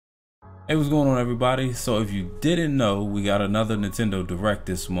Hey, what's going on, everybody? So if you didn't know, we got another Nintendo Direct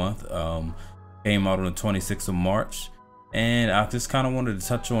this month. Came out on the 26th of March, and I just kind of wanted to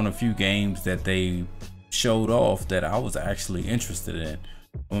touch on a few games that they showed off that I was actually interested in.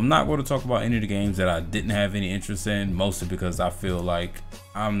 I'm not going to talk about any of the games that I didn't have any interest in, mostly because I feel like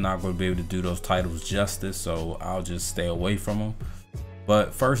I'm not going to be able to do those titles justice, so I'll just stay away from them.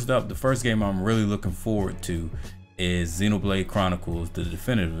 But first up, the first game I'm really looking forward to is Xenoblade Chronicles, the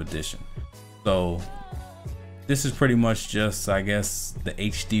Definitive Edition. So this is pretty much just, I guess, the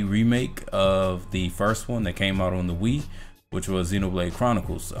HD remake of the first one that came out on the Wii, which was Xenoblade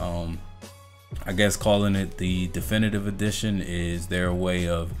Chronicles. I guess calling it the Definitive Edition is their way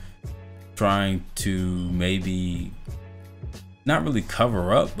of trying to maybe not really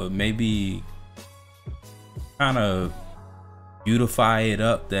cover up, but maybe kind of beautify it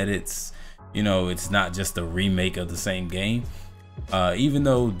up, that it's, you know, it's not just a remake of the same game. Even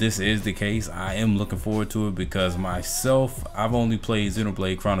though this is the case, I am looking forward to it because myself, I've only played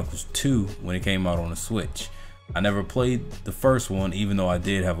Xenoblade Chronicles 2 when it came out on the Switch. I never played the first one, even though I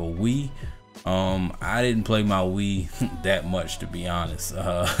did have a Wii. I didn't play my Wii that much, to be honest.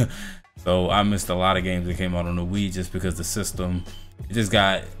 So I missed a lot of games that came out on the Wii just because the system, it just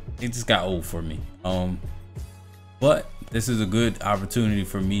got old for me. But this is a good opportunity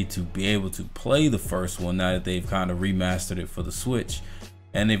for me to be able to play the first one now that they've kind of remastered it for the Switch,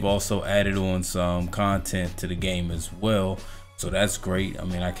 and they've also added on some content to the game as well. So that's great. I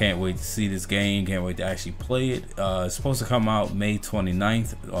mean, I can't wait to see this game, can't wait to actually play it. It's supposed to come out May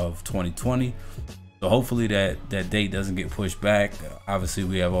 29th of 2020. So hopefully that date doesn't get pushed back. Obviously,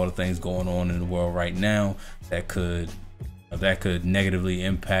 we have all the things going on in the world right now that could negatively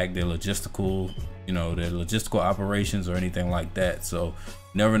impact their logistical operations or anything like that. So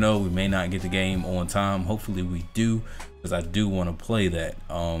never know, we may not get the game on time. Hopefully we do, because I do want to play that.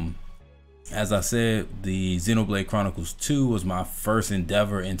 As I said, the Xenoblade Chronicles 2 was my first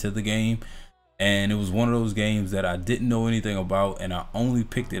endeavor into the game, and it was one of those games that I didn't know anything about, and I only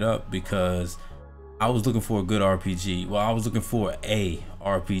picked it up because I was looking for a good RPG. Well, I was looking for a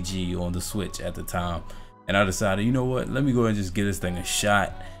RPG on the Switch at the time, and I decided, you know what, let me go ahead and just give this thing a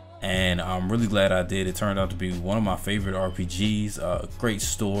shot. And I'm really glad I did. It turned out to be one of my favorite RPGs. Great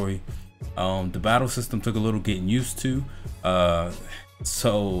story. The battle system took a little getting used to,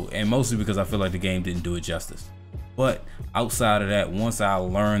 and mostly because I feel like the game didn't do it justice. But outside of that, once I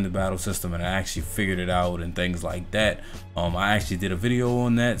learned the battle system and I actually figured it out and things like that, I actually did a video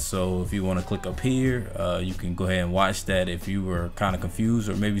on that. So if you want to click up here, you can go ahead and watch that if you were kind of confused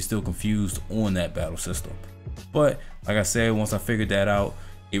or maybe still confused on that battle system. But like I said, once I figured that out,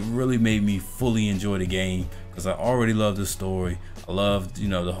 it really made me fully enjoy the game because I already loved the story. I loved, you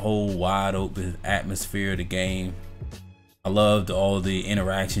know, the whole wide open atmosphere of the game. I loved all the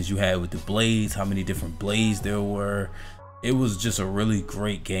interactions you had with the blades, how many different blades there were. It was just a really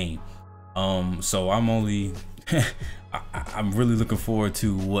great game. So I'm only I'm really looking forward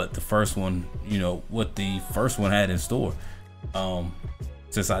to what the first one, had in store.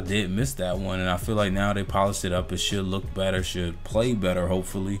 Since I did miss that one, and I feel like now they polished it up, it should look better, should play better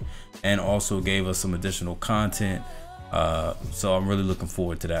hopefully, and also gave us some additional content. So I'm really looking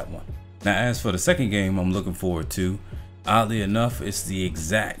forward to that one. Now as for the second game I'm looking forward to, oddly enough, it's the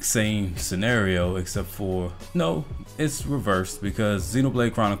exact same scenario, except for, no, it's reversed, because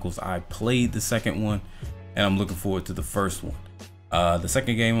Xenoblade Chronicles, I played the second one and I'm looking forward to the first one. The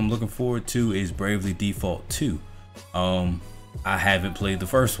second game I'm looking forward to is Bravely Default 2. I haven't played the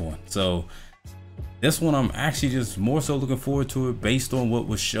first one, so this one I'm actually just more so looking forward to it based on what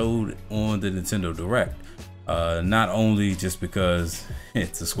was showed on the Nintendo Direct. Not only just because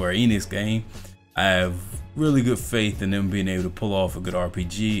it's a Square Enix game, I have really good faith in them being able to pull off a good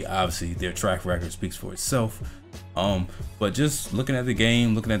RPG. Obviously their track record speaks for itself, but just looking at the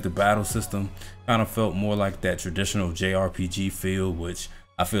game, looking at the battle system, kind of felt more like that traditional JRPG feel, which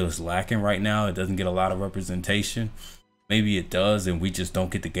I feel is lacking right now. It doesn't get a lot of representation. Maybe it does and we just don't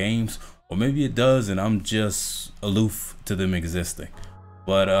get the games, or maybe it does and I'm just aloof to them existing.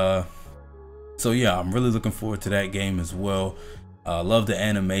 But so yeah, I'm really looking forward to that game as well. Love the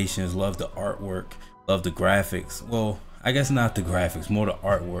animations, love the artwork, love the graphics. Well, I guess not the graphics, more the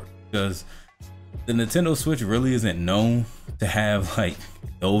artwork, because the Nintendo Switch really isn't known to have like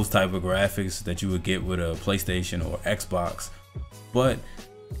those type of graphics that you would get with a PlayStation or Xbox. But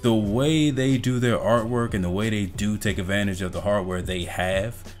the way they do their artwork and the way they do take advantage of the hardware they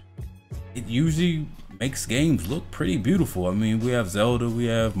have, it usually makes games look pretty beautiful. I mean, we have Zelda, we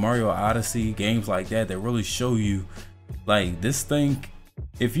have Mario Odyssey, games like that that really show you like this thing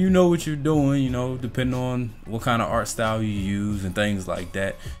if you know what you're doing, you know, depending on what kind of art style you use and things like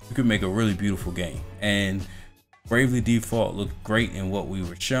that, you can make a really beautiful game. And Bravely Default looked great in what we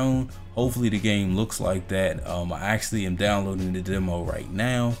were shown. Hopefully the game looks like that. I actually am downloading the demo right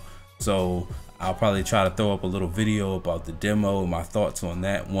now, so I'll probably try to throw up a little video about the demo and my thoughts on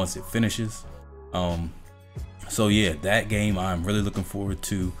that once it finishes. So yeah, that game I'm really looking forward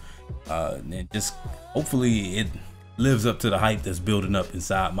to, and just hopefully it lives up to the hype that's building up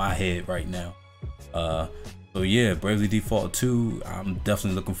inside my head right now. So yeah, Bravely Default 2, I'm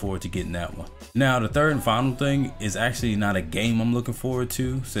definitely looking forward to getting that one. Now the third and final thing is actually not a game I'm looking forward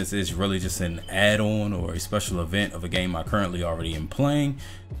to, since it's really just an add-on or a special event of a game I currently already am playing,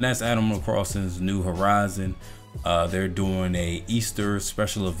 and that's Animal Crossing's New Horizon. They're doing a Easter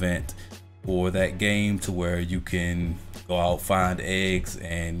special event for that game to where you can go out, find eggs,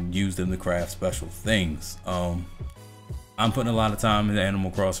 and use them to craft special things. I'm putting a lot of time into Animal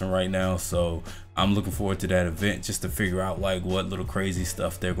Crossing right now, so I'm looking forward to that event just to figure out like what little crazy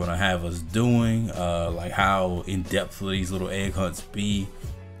stuff they're gonna have us doing, like how in depth will these little egg hunts be.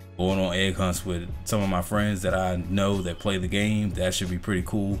 Going on egg hunts with some of my friends that I know that play the game, that should be pretty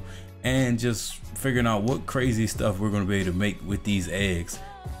cool. And just figuring out what crazy stuff we're gonna be able to make with these eggs.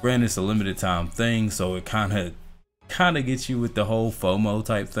 Granted, it's a limited time thing, so it kind of gets you with the whole FOMO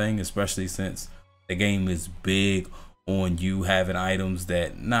type thing, especially since the game is big on you having items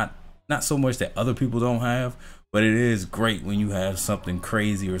that not so much that other people don't have, but it is great when you have something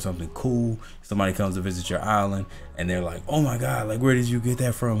crazy or something cool. Somebody comes to visit your island and they're like, oh my god, like where did you get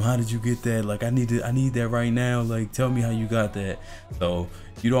that from? How did you get that? Like I need that right now, like tell me how you got that. So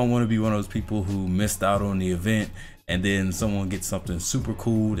you don't want to be one of those people who missed out on the event and then someone gets something super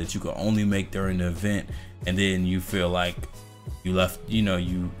cool that you can only make during the event, and then you feel like you left, you know,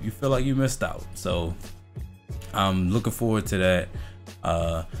 you feel like you missed out. So I'm looking forward to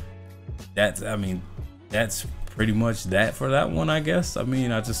that. That's pretty much that for that one, I guess. I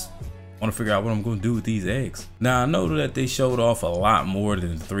mean, I just want to figure out what I'm going to do with these eggs. Now I know that they showed off a lot more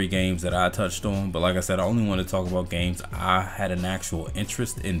than the 3 games that I touched on, but like I said, I only want to talk about games I had an actual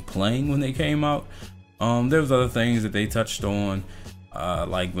interest in playing when they came out. There was other things that they touched on,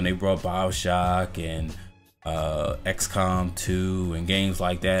 like when they brought BioShock and XCOM 2 and games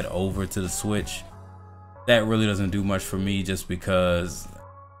like that over to the Switch. That really doesn't do much for me, just because,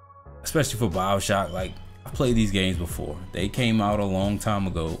 especially for BioShock, like I played these games before. They came out a long time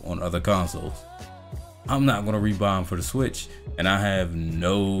ago on other consoles. I'm not gonna rebuy them for the Switch, and I have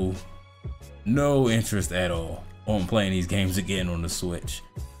no interest at all on playing these games again on the Switch.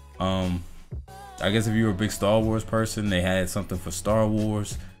 I guess if you're a big Star Wars person, they had something for Star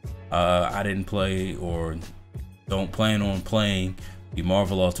Wars. I didn't play or don't plan on playing the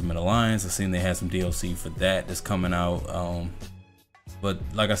Marvel Ultimate Alliance. I've seen they had some DLC for that that's coming out. But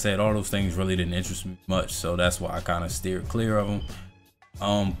like I said, all those things really didn't interest me much, so that's why I kind of steered clear of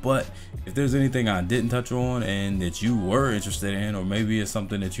them. But if there's anything I didn't touch on and that you were interested in, or maybe it's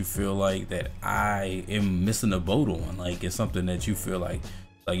something that you feel like that I am missing a boat on, like it's something that you feel like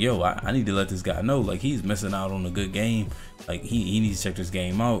yo, I need to let this guy know, like he's missing out on a good game, like he needs to check this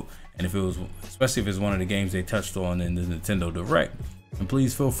game out. And if it was, especially if it's one of the games they touched on in the Nintendo Direct, and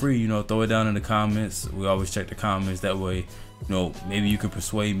please feel free, you know, throw it down in the comments. We always check the comments, that way, you know, maybe you can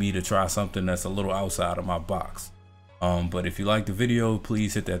persuade me to try something that's a little outside of my box. But if you like the video,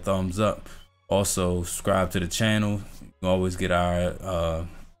 please hit that thumbs up. Also subscribe to the channel. You can always get our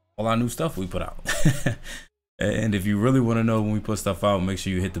all our new stuff we put out. And if you really want to know when we put stuff out, make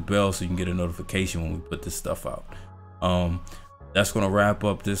sure you hit the bell so you can get a notification when we put this stuff out. That's going to wrap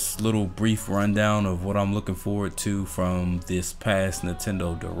up this little brief rundown of what I'm looking forward to from this past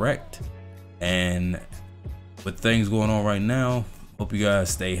Nintendo Direct. And with things going on right now, hope you guys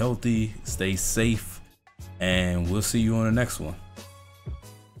stay healthy, stay safe, and we'll see you on the next one.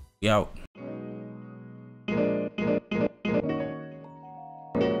 We out.